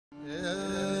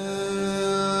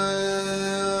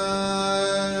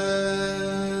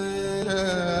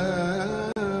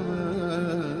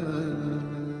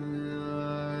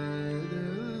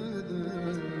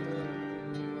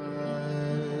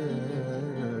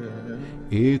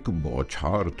एक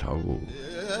बौछार था वो,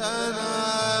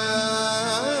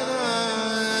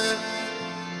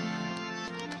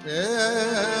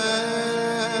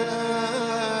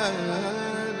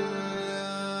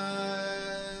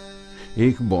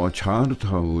 एक बौछार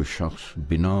था वो शख्स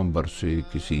बिना बरसे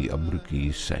किसी अब्र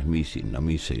की सहमी सी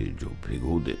नमी से जो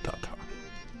भिगो देता था।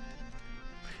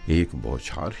 एक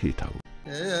बौछार ही था वो।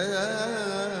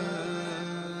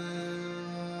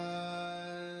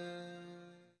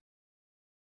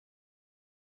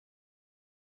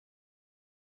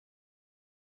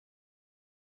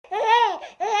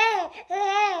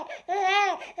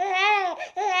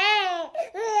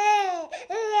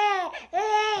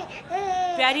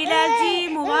 प्यारीलाल जी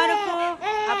मुबारक हो,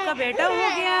 आपका बेटा हो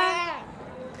गया।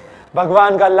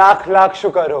 भगवान का लाख लाख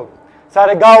शुक्र हो,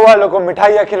 सारे गांव वालों को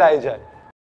मिठाइयाँ खिलाई जाए।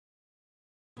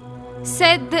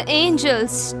 Said the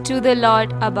angels to the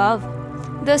Lord above,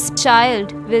 this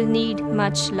child will need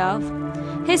much love.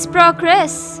 His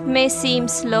progress may seem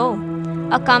slow,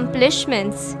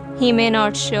 accomplishments he may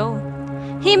not show.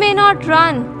 He may not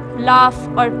run, laugh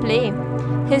or play.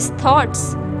 His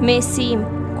thoughts may seem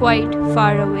quite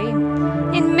far away.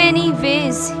 In many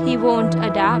ways he won't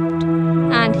adapt,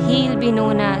 and he'll be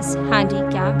known as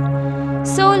handicapped.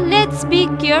 So let's be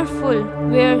careful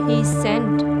where he's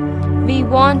sent. We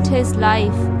want his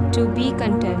life to be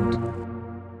content.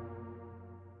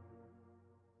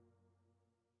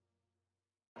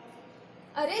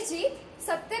 अरे जी,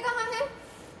 सत्य कहाँ है?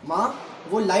 माँ,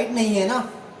 वो light नहीं है ना,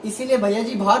 इसीलिए भैया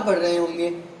जी बाहर पड़ रहे होंगे।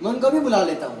 मैं उनको भी बुला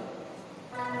लेता हूँ।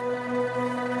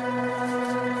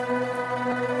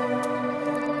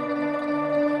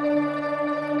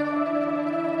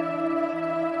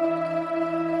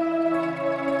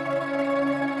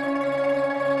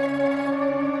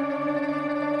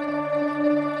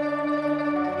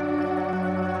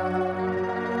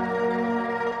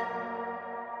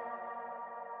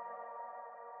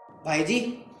 भाई जी,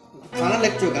 खाना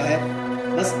लग चुका है,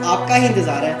 बस आपका ही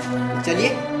इंतजार है। चलिए।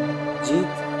 जी,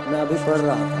 मैं अभी पढ़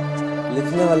रहा था।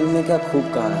 लिखने वाले ने क्या खूब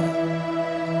कहा है,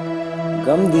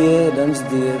 गम दिए रंज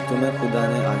दिए तुम्हें खुदा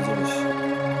ने आजोश,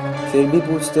 फिर भी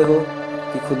पूछते हो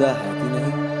कि खुदा है कि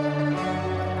नहीं।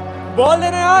 बोल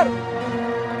देना यार।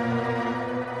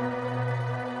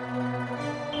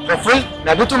 प्रफुल्ल,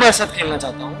 मैं भी तुम्हारे साथ खेलना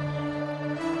चाहता हूँ।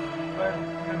 पर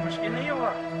मुश्किल नहीं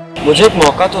होगा? मुझे एक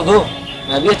मौका तो दो,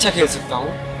 मैं भी अच्छा खेल सकता हूँ।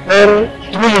 पर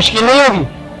तुम्हें मुश्किल नहीं होगी?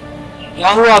 क्या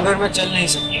हुआ अगर मैं चल नहीं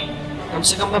सकता? कम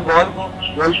से कम मैं बॉल को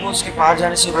गोल पोस्ट के पार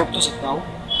जाने से रोक तो सकता हूँ।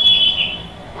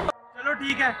 चलो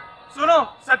ठीक है, सुनो,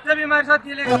 सत्य भी हमारे साथ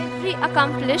खेलेगा। Every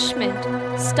accomplishment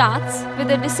starts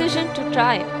with a decision to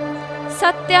try.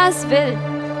 Satya's will,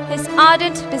 his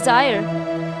ardent desire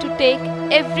to take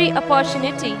every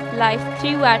opportunity life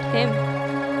threw at him,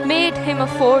 made him a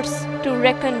force to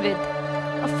reckon with,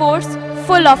 a force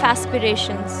full of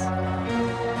aspirations.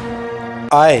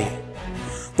 I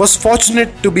was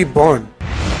fortunate to be born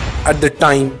at the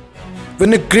time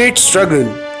when a great struggle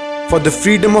for the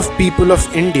freedom of people of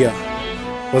India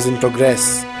was in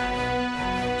progress.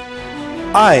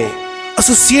 I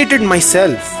associated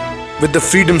myself with the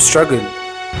freedom struggle,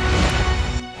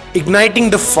 igniting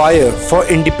the fire for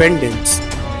independence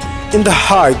in the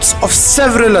hearts of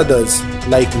several others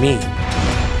like me.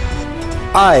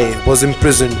 I was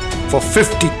imprisoned for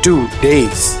 52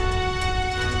 days.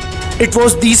 It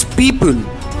was these people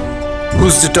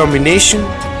whose determination,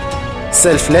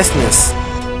 selflessness,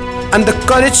 and the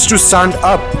courage to stand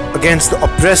up against the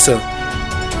oppressor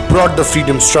brought the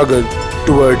freedom struggle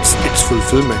towards its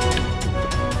fulfillment.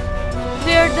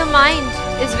 Where the mind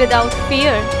is without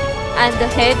fear and the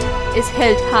head is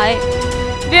held high,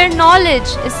 where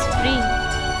knowledge is free,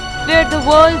 where the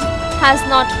world has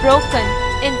not broken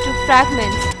into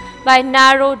fragments by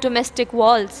narrow domestic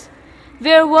walls,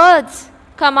 where words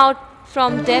come out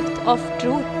from depth of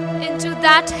truth. Into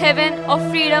that heaven of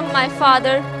freedom, my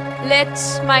Father, let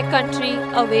my country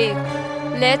awake.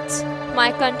 Let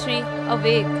my country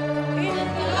awake.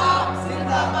 Inqilab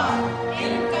Zindabad,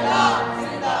 Inqilab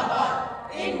Zindabad,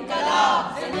 Inqilab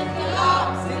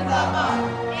Zindabad,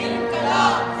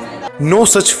 Inqilab Zindabad. No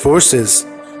such forces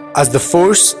as the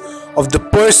force of the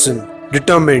person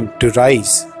determined to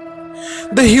rise.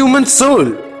 The human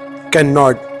soul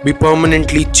cannot be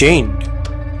permanently chained.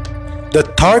 The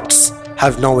thoughts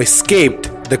have now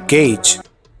escaped the cage.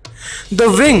 The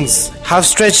wings have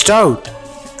stretched out,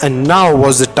 and now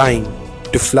was the time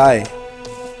to fly.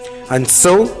 And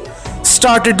so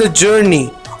started the journey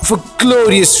of a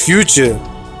glorious future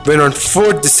when on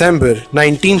 4th December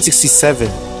 1967,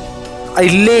 I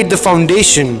laid the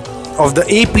foundation of the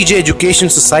Apeejay Education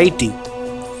Society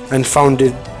and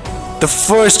founded the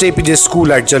first Apeejay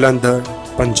school at Jalandhar,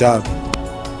 Punjab.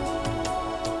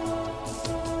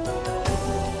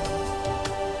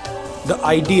 The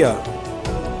idea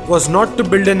was not to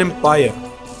build an empire,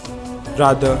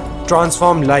 rather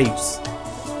transform lives,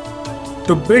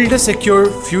 to build a secure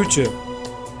future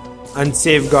and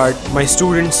safeguard my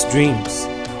students' dreams.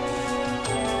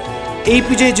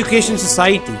 Apeejay Education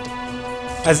Society,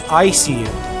 as I see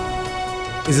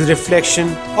it, is a reflection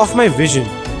of my vision,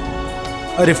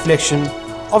 a reflection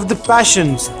of the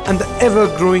passions and the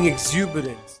ever-growing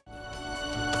exuberance.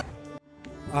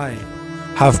 I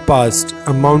have passed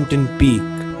a mountain peak,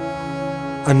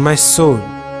 and my soul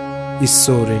is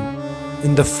soaring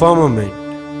in the firmament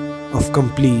of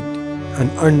complete and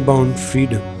unbound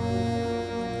freedom.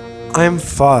 I am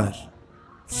far,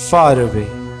 far away.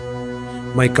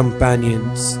 My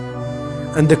companions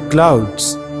and the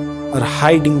clouds are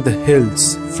hiding the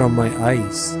hills from my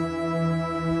eyes.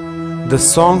 The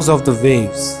songs of the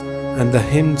waves and the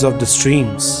hymns of the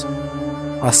streams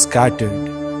are scattered,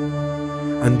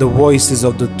 and the voices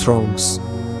of the throngs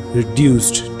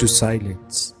reduced to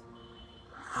silence.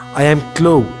 I am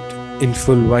clothed in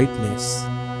full whiteness.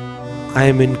 I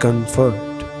am in comfort.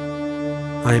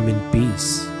 I am in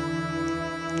peace.